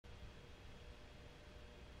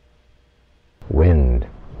wind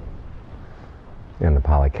in the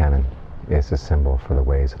Pali Canon is a symbol for the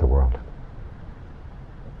ways of the world.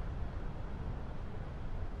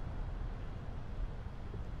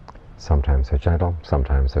 Sometimes they're gentle,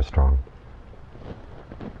 sometimes they're strong.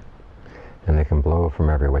 And they can blow from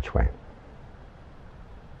every which way.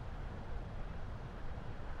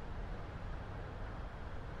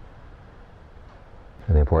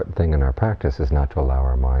 And the important thing in our practice is not to allow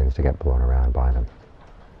our minds to get blown around by them.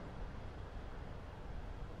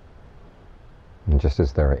 And just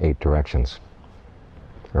as there are 8 directions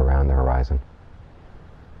around the horizon,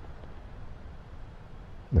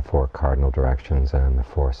 the 4 cardinal directions and the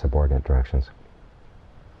 4 subordinate directions,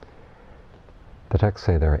 the texts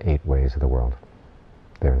say there are 8 ways of the world.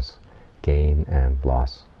 There's gain and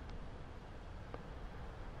loss,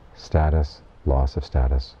 status, loss of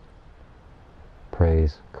status,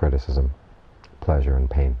 praise, criticism, pleasure, and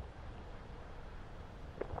pain.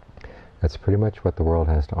 That's pretty much what the world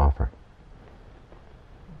has to offer.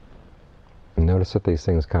 And notice that these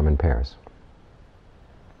things come in pairs.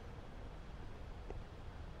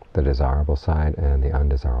 The desirable side and the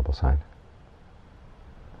undesirable side.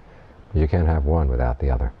 You can't have one without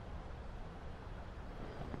the other.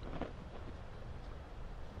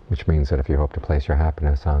 Which means that if you hope to place your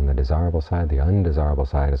happiness on the desirable side, the undesirable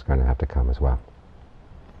side is going to have to come as well.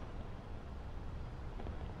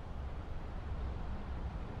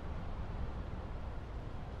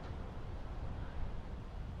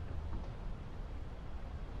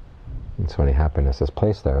 And so any happiness is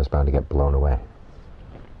placed there is bound to get blown away.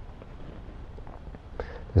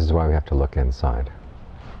 This is why we have to look inside.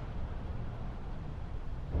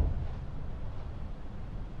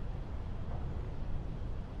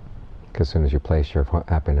 Because as soon as you place your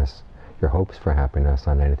happiness, your hopes for happiness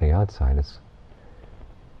on anything outside, it's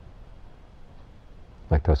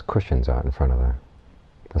like those cushions out in front of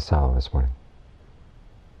the sala this morning.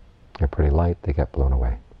 They're pretty light, they get blown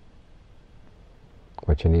away.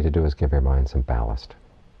 What you need to do is give your mind some ballast.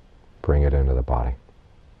 Bring it into the body.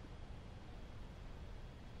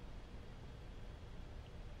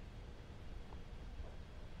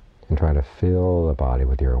 And try to fill the body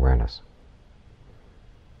with your awareness.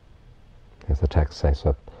 As the text says,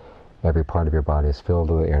 so every part of your body is filled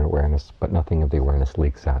with your awareness, but nothing of the awareness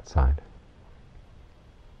leaks outside.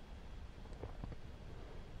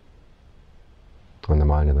 When the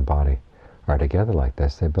mind and the body are together like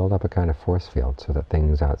this, they build up a kind of force field so that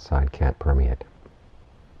things outside can't permeate.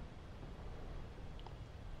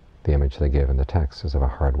 The image they give in the text is of a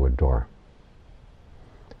hardwood door.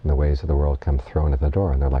 And the ways of the world come thrown at the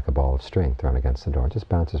door, and they're like a ball of string thrown against the door. It just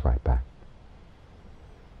bounces right back.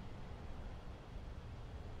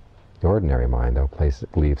 The ordinary mind, though,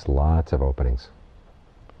 leaves lots of openings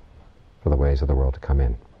for the ways of the world to come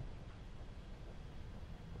in.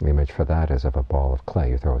 The image for that is of a ball of clay.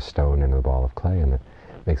 You throw a stone into the ball of clay and it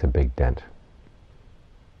makes a big dent.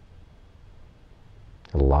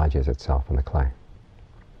 It lodges itself in the clay.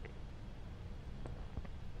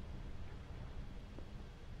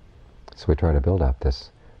 So we try to build up this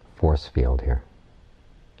force field here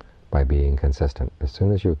by being consistent. As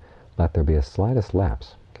soon as you let there be a slightest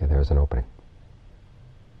lapse, okay, there's an opening.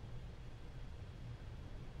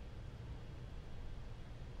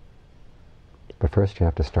 But first you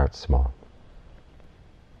have to start small.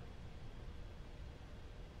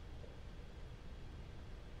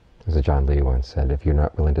 As John Lee once said, if you're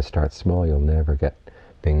not willing to start small, you'll never get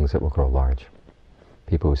things that will grow large.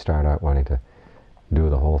 People who start out wanting to do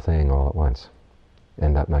the whole thing all at once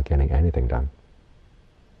end up not getting anything done.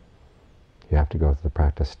 You have to go through the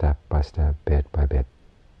practice step by step, bit by bit.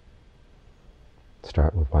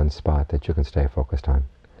 Start with one spot that you can stay focused on,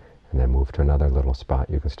 and then move to another little spot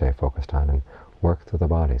you can stay focused on, and work through the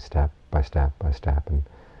body step by step by step, and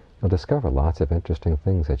you'll discover lots of interesting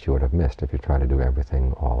things that you would have missed if you try to do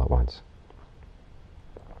everything all at once.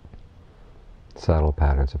 Subtle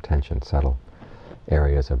patterns of tension, subtle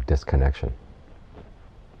areas of disconnection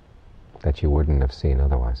that you wouldn't have seen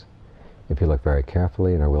otherwise, if you look very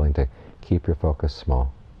carefully and are willing to keep your focus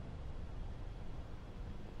small,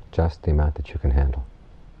 just the amount that you can handle.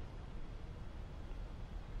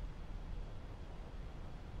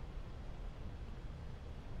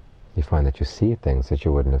 You find that you see things that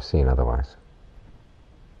you wouldn't have seen otherwise.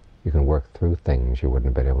 You can work through things you wouldn't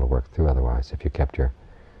have been able to work through otherwise if you kept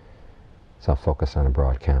yourself focused on a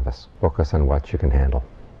broad canvas. Focus on what you can handle.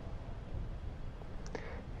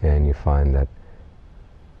 And you find that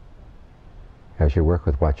as you work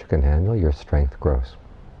with what you can handle, your strength grows.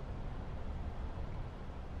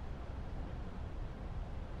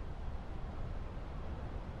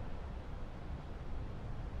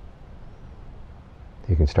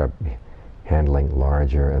 You can start handling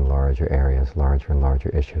larger and larger areas, larger and larger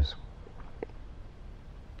issues.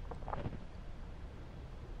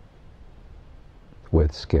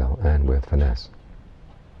 With skill and with finesse.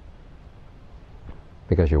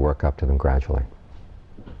 Because you work up to them gradually.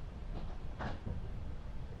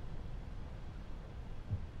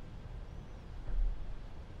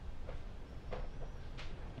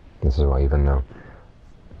 This is why even though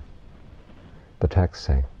the texts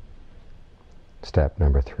say, step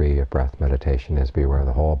number 3 of breath meditation is be aware of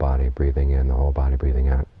the whole body breathing in, the whole body breathing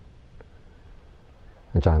out.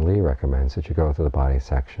 And John Lee recommends that you go through the body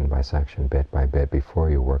section by section, bit by bit, before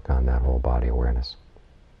you work on that whole body awareness.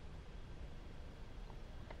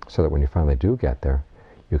 So that when you finally do get there,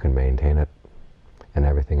 you can maintain it and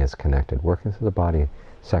everything is connected. Working through the body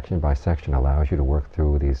section by section allows you to work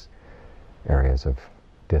through these areas of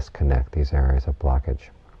disconnect, these areas of blockage.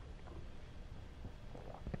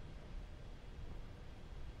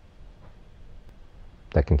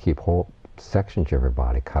 That can keep whole sections of your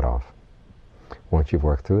body cut off. Once you've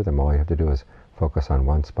worked through them, all you have to do is focus on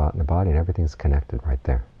one spot in the body and everything's connected right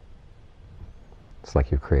there. It's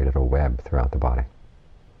like you've created a web throughout the body.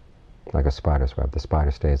 Like a spider's web. The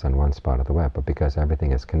spider stays on one spot of the web, but because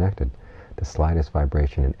everything is connected, the slightest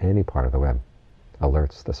vibration in any part of the web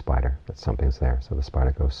alerts the spider that something's there. So the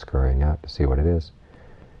spider goes scurrying out to see what it is.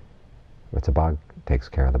 If it's a bug, it takes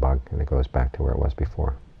care of the bug and it goes back to where it was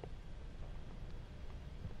before.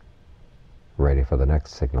 Ready for the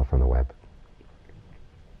next signal from the web.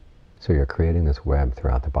 So you're creating this web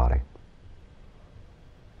throughout the body.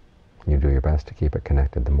 You do your best to keep it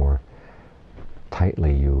connected. The more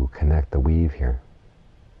tightly you connect the weave here,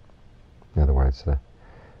 in other words,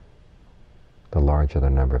 the larger the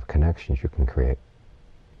number of connections you can create,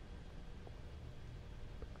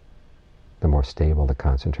 the more stable the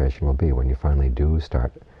concentration will be when you finally do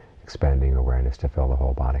start expanding awareness to fill the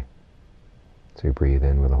whole body. So you breathe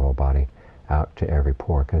in with the whole body, out to every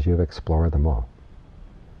pore, because you've explored them all.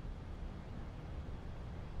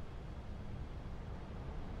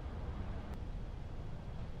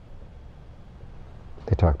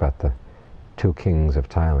 They talk about the 2 kings of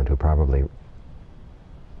Thailand who probably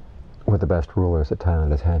were the best rulers that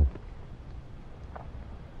Thailand has had.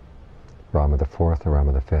 Rama IV and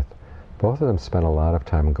Rama V. Both of them spent a lot of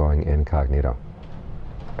time going incognito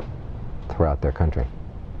throughout their country.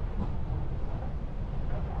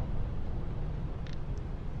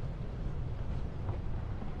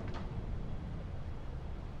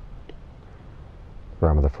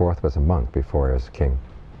 Rama IV was a monk before he was king.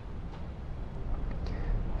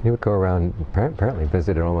 He would go around, apparently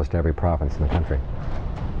visited almost every province in the country.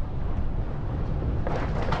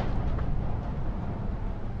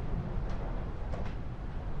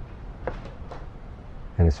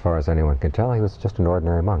 And as far as anyone can tell, he was just an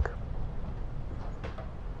ordinary monk.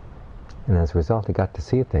 And as a result, he got to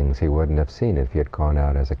see things he wouldn't have seen if he had gone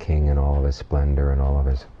out as a king in all of his splendor and all of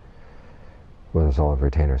his, with all of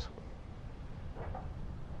retainers.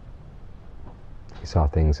 He saw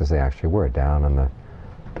things as they actually were, down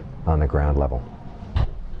on the ground level.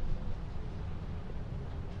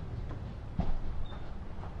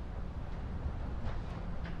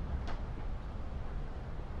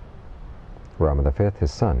 Rama V,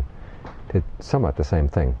 his son, did somewhat the same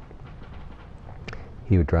thing.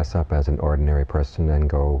 He would dress up as an ordinary person and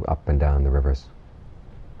go up and down the rivers.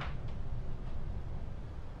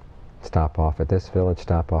 Stop off at this village,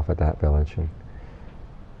 stop off at that village. And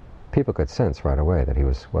people could sense right away that he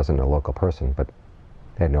wasn't a local person, but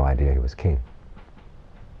they had no idea he was king.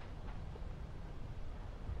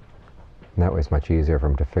 And that was much easier for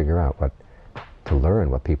him to figure out to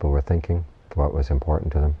learn what people were thinking, what was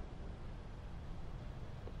important to them.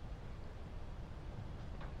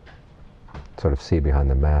 Sort of see behind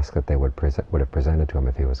the mask that they would have presented to him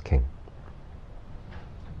if he was king.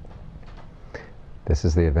 This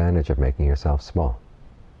is the advantage of making yourself small.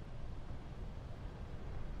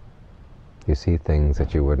 You see things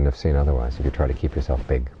that you wouldn't have seen otherwise if you try to keep yourself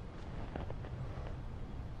big.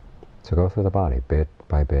 So go through the body, bit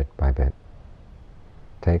by bit by bit.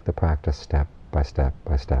 Take the practice step by step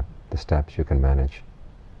by step, the steps you can manage,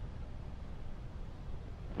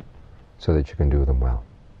 so that you can do them well.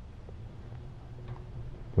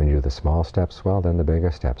 When you do the small steps well, then the bigger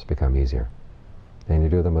steps become easier. And you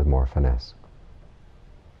do them with more finesse.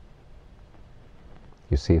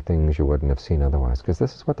 You see things you wouldn't have seen otherwise, because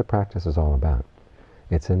this is what the practice is all about.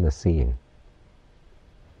 It's in the seeing.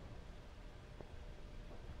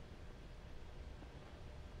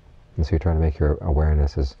 And so you try to make your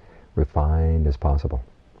awareness as refined as possible.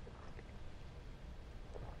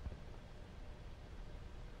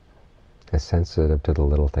 As sensitive to the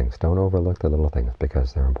little things. Don't overlook the little things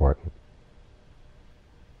because they're important.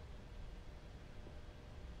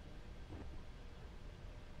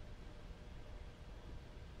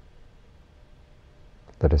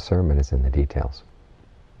 The discernment is in the details.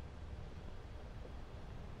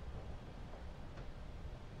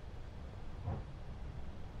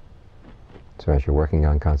 So as you're working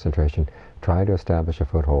on concentration, try to establish a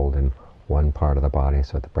foothold in one part of the body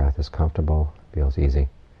so the breath is comfortable, feels easy,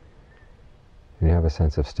 and you have a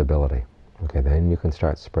sense of stability. Okay, then you can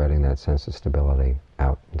start spreading that sense of stability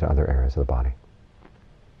out into other areas of the body.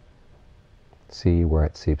 See where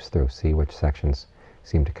it seeps through. See which sections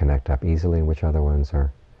seem to connect up easily and which other ones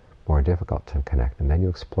are more difficult to connect, and then you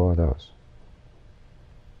explore those.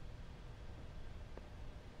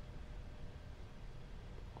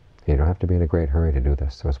 You don't have to be in a great hurry to do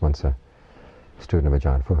this. There was once a student of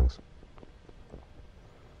Ajahn Fuheng's.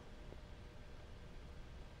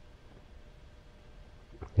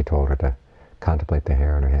 He told her to contemplate the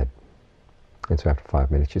hair on her head. And so after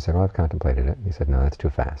 5 minutes she said, "Oh, I've contemplated it." And he said, "No, that's too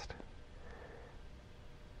fast."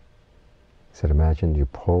 He said, "Imagine you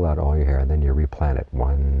pull out all your hair and then you replant it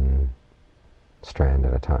one strand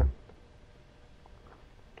at a time.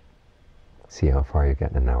 See how far you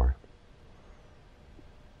get in an hour."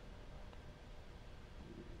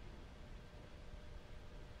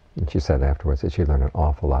 And she said afterwards that she learned an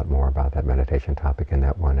awful lot more about that meditation topic in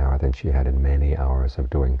that 1 hour than she had in many hours of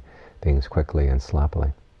doing things quickly and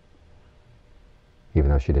sloppily,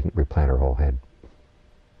 even though she didn't replant her whole head.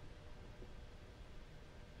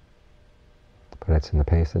 But it's in the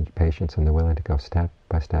patience and the willing to go step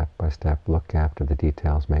by step by step, look after the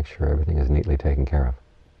details, make sure everything is neatly taken care of.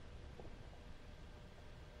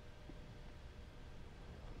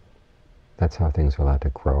 That's how things are allowed to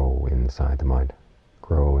grow inside the mind.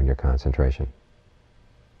 Grow in your concentration.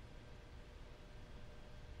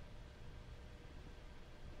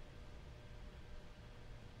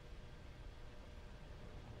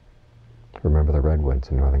 Remember the redwoods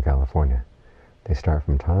in Northern California. They start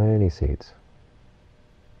from tiny seeds.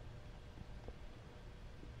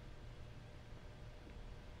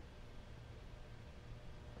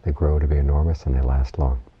 They grow to be enormous and they last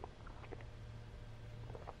long.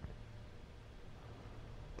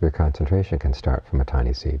 Your concentration can start from a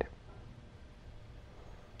tiny seed,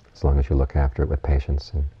 as long as you look after it with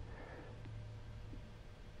patience and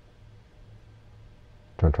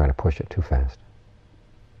don't try to push it too fast.